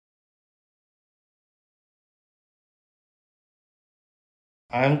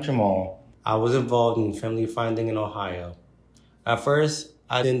I'm Jamall. I was involved in family finding in Ohio. At first,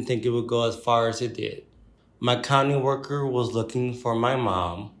 I didn't think it would go as far as it did. My county worker was looking for my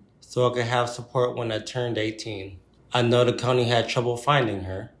mom so I could have support when I turned 18. I know the county had trouble finding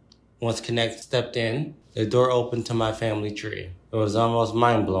her. Once Kinnect stepped in, the door opened to my family tree. It was almost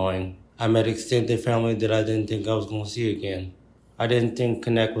mind-blowing. I met extended family that I didn't think I was going to see again. I didn't think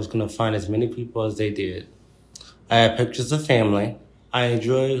Kinnect was going to find as many people as they did. I had pictures of family. I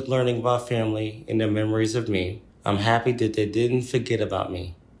enjoyed learning about family and their memories of me. I'm happy that they didn't forget about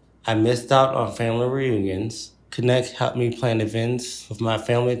me. I missed out on family reunions. Kinnect helped me plan events with my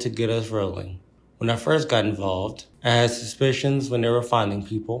family to get us rolling. When I first got involved, I had suspicions when they were finding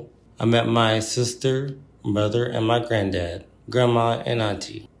people. I met my sister, brother, and my granddad, grandma, and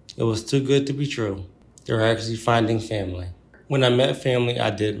auntie. It was too good to be true. They were actually finding family. When I met family,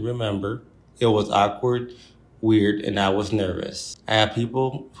 I did remember. It was awkward, weird, and I was nervous. I have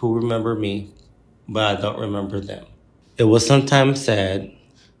people who remember me, but I don't remember them. It was sometimes sad,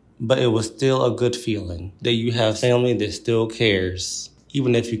 but it was still a good feeling that you have family that still cares,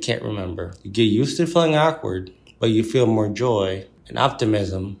 even if you can't remember. You get used to feeling awkward, but you feel more joy and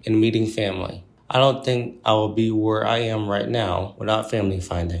optimism in meeting family. I don't think I will be where I am right now without family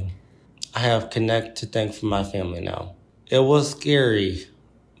finding. I have Kinnect to thank for my family now. It was scary,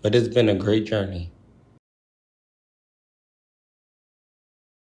 but it's been a great journey.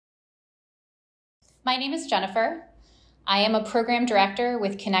 My name is Jennifer. I am a program director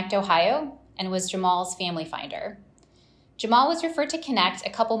with Kinnect Ohio and was Jamall's family finder. Jamall was referred to Kinnect a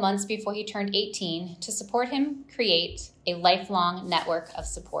couple months before he turned 18 to support him create a lifelong network of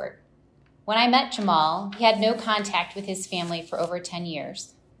support. When I met Jamall, he had no contact with his family for over 10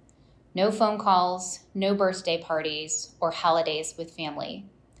 years. No phone calls, no birthday parties, or holidays with family.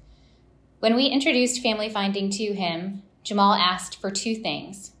 When we introduced family finding to him, Jamall asked for two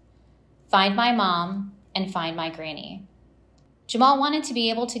things: find my mom and find my granny. Jamall wanted to be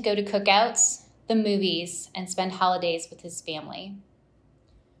able to go to cookouts, the movies, and spend holidays with his family.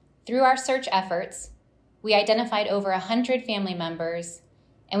 Through our search efforts, we identified over 100 family members,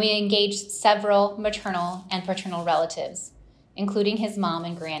 and we engaged several maternal and paternal relatives, including his mom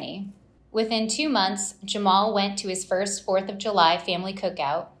and granny. Within 2 months, Jamall went to his first 4th of July family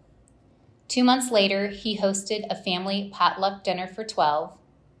cookout. 2 months later, he hosted a family potluck dinner for 12,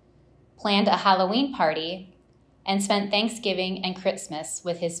 planned a Halloween party, and spent Thanksgiving and Christmas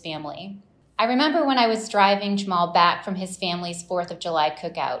with his family. I remember when I was driving Jamall back from his family's 4th of July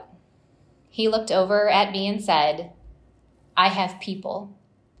cookout. He looked over at me and said, "I have people."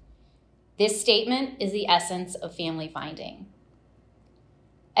 This statement is the essence of family finding.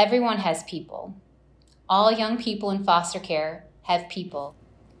 Everyone has people. All young people in foster care have people.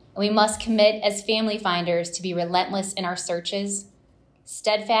 And we must commit as family finders to be relentless in our searches,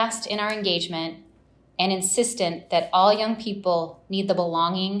 steadfast in our engagement, and insistent that all young people need the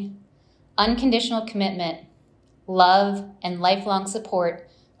belonging, unconditional commitment, love, and lifelong support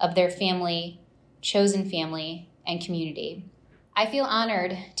of their family, chosen family, and community. I feel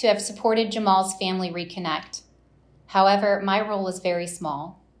honored to have supported Jamall's family reconnect. However, my role is very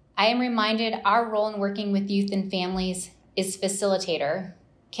small. I am reminded our role in working with youth and families is facilitator,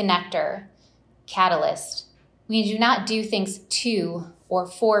 connector, catalyst. We do not do things to or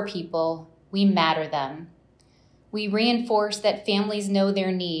for people, we matter them. We reinforce that families know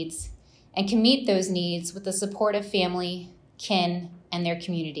their needs and can meet those needs with the support of family, kin, and their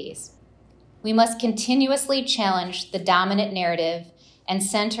communities. We must continuously challenge the dominant narrative and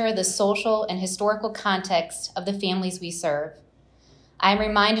center the social and historical context of the families we serve. I am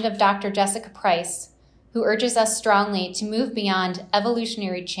reminded of Dr. Jessica Price, who urges us strongly to move beyond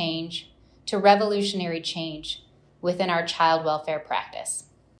evolutionary change to revolutionary change within our child welfare practice.